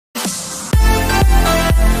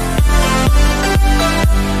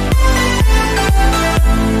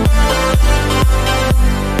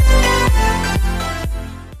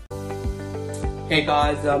Hey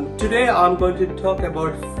guys, today I'm going to talk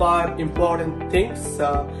about 5 important things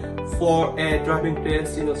for a driving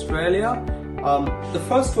test in Australia. The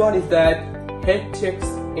first one is that head checks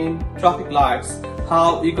in traffic lights.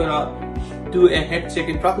 How you gonna do a head check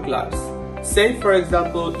in traffic lights? Say for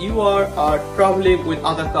example, you are traveling with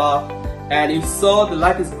other car and you saw the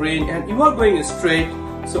light is green and you are going straight,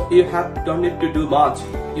 so you don't need to do much.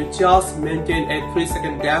 You just maintain a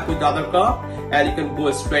 3-second gap with the other car and you can go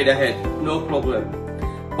straight ahead, no problem.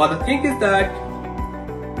 But the thing is that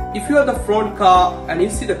if you are the front car and you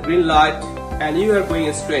see the green light and you are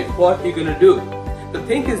going straight, what are you gonna do? The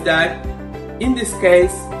thing is that in this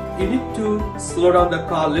case you need to slow down the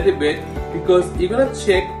car a little bit, because you're gonna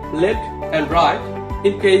check left and right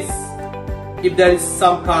in case if there is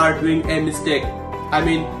some car doing a mistake. I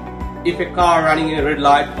mean, if a car running in a red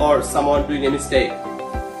light or someone doing a mistake.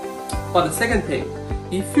 For the second thing,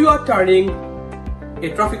 if you are turning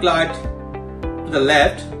a traffic light to the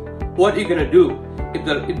left, what are you gonna do? If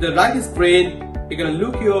the light is green, you're gonna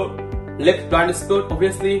look your left blind spot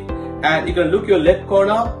obviously, and you're gonna look your left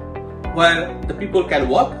corner where the people can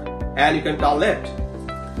walk and you can turn left.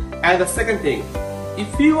 And the second thing,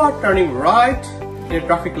 if you are turning right in a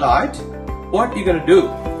traffic light, what are you gonna do?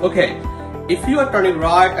 Okay, if you are turning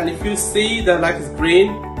right and if you see the light is green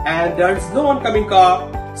and there is no oncoming car,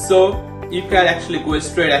 so you can actually go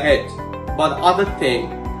straight ahead. But the other thing,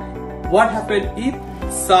 what happens if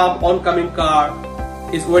some oncoming car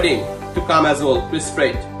is waiting to come as well to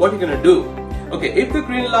straight? What are you gonna do? Okay, if the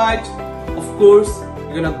green light, of course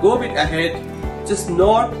you're gonna go a bit ahead, just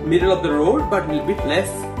not middle of the road but a little bit less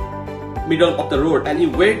middle of the road, and you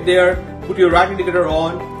wait there, put your right indicator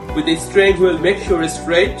on with the steering wheel, make sure it's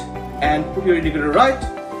straight and put your indicator right,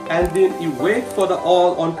 and then you wait for the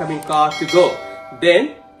all oncoming car to go.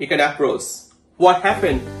 Then you can approach. What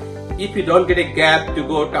happens if you don't get a gap to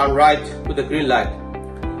go turn right with the green light?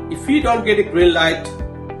 If you don't get a green light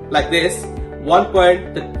like this, one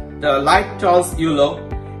point the light turns yellow,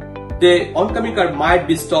 the oncoming car might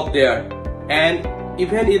be stopped there, and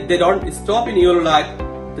even if they don't stop in yellow light,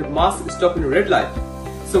 they must stop in red light.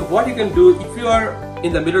 So what you can do, if you are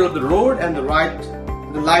in the middle of the road and the light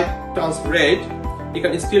turns red, you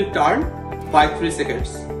can still turn by 3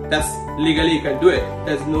 seconds. That's legally you can do it.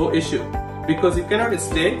 There's no issue, because you cannot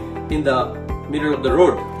stay in the middle of the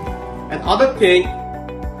road. And other thing,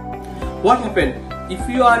 what happens if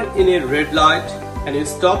you are in a red light and you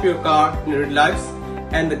stop your car in red lights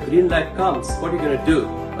and the green light comes? What are you gonna do?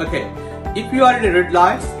 Okay, if you are in a red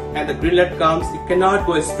light and the green light comes, you cannot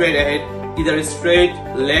go straight ahead, either straight,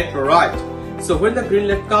 left or right. So when the green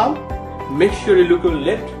light comes, make sure you look on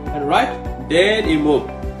left and right, then you move.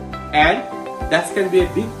 And that can be a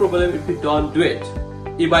big problem if you don't do it.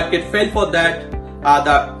 You might get failed for that.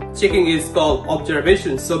 The checking is called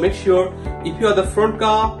observation. So make sure if you are the front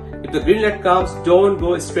car, if the green light comes, don't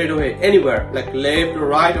go straight away anywhere, like left or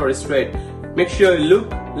right or straight. Make sure you look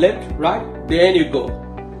left, right, then you go.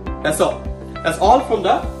 That's all. That's all from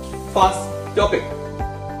the first topic.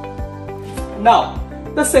 Now,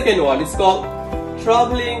 the second one is called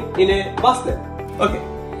traveling in a bus lane. Okay,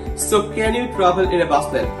 so can you travel in a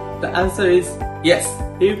bus lane? The answer is yes,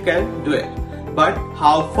 you can do it. But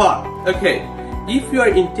how far? Okay, if you are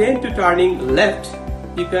intent to turning left,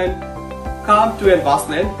 you can come to a bus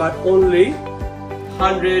lane, but only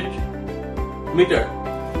 100 meters.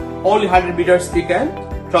 Only 100 meters you can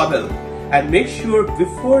travel. And make sure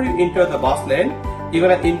before you enter the bus lane, you're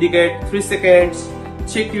gonna indicate 3 seconds,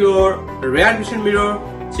 check your rear vision mirror,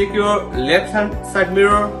 check your left hand side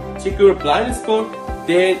mirror, check your blind spot,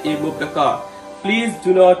 then you move the car. Please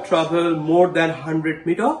do not travel more than 100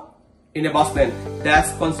 meters in a bus lane.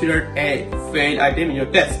 That's considered a failed item in your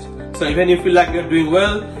test. So even if you feel like you're doing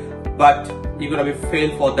well, but you're gonna be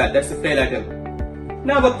failed for that. That's a failed item.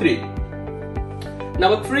 Number 3.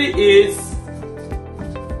 Number 3 is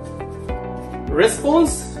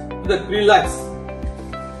response to the green lights.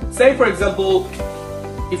 Say for example,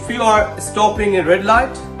 if you are stopping in red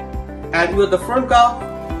light and you're the front car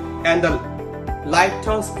and the light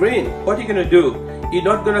turns green, what are you gonna do? You're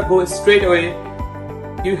not gonna go straight away.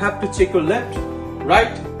 You have to check your left,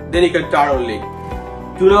 right, then you can turn only.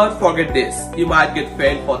 Do not forget this. You might get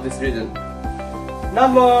failed for this reason.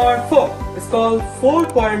 Number 4 is called 4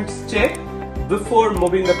 points check before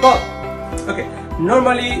moving the car. Okay,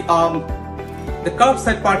 normally the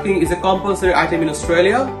curbside parking is a compulsory item in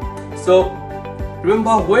Australia. So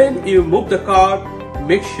remember, when you move the car,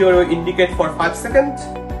 make sure you indicate for 5 seconds.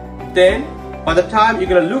 Then by the time you're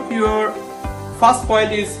gonna look, your first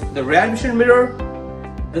point is the rear vision mirror,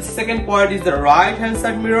 the second point is the right hand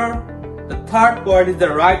side mirror, the third point is the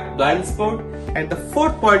right blind spot, and the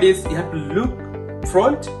fourth point is you have to look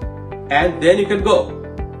front, and then you can go.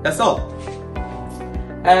 That's all.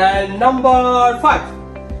 And number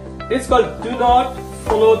 5, it's called do not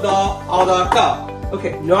follow the other car.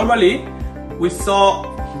 Okay, normally we saw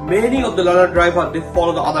many of the learner drivers, they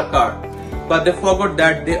follow the other car, but they forgot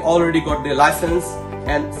that they already got their license,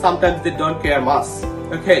 and sometimes they don't care much.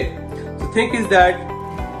 Okay, the thing is that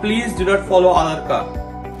please do not follow other car.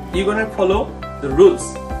 You're gonna follow the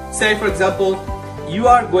rules. Say for example, you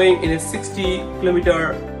are going in a 60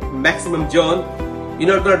 kilometer maximum zone.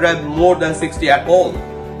 You're not gonna drive more than 60 at all.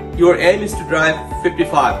 Your aim is to drive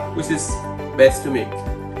 55, which is best to me.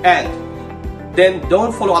 And then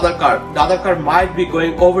don't follow other car. The other car might be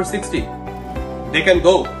going over 60. They can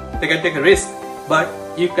go, they can take a risk, but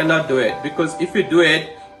you cannot do it, because if you do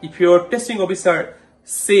it, if your testing officer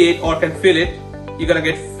see it or can feel it, you're gonna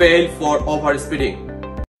get failed for over speeding.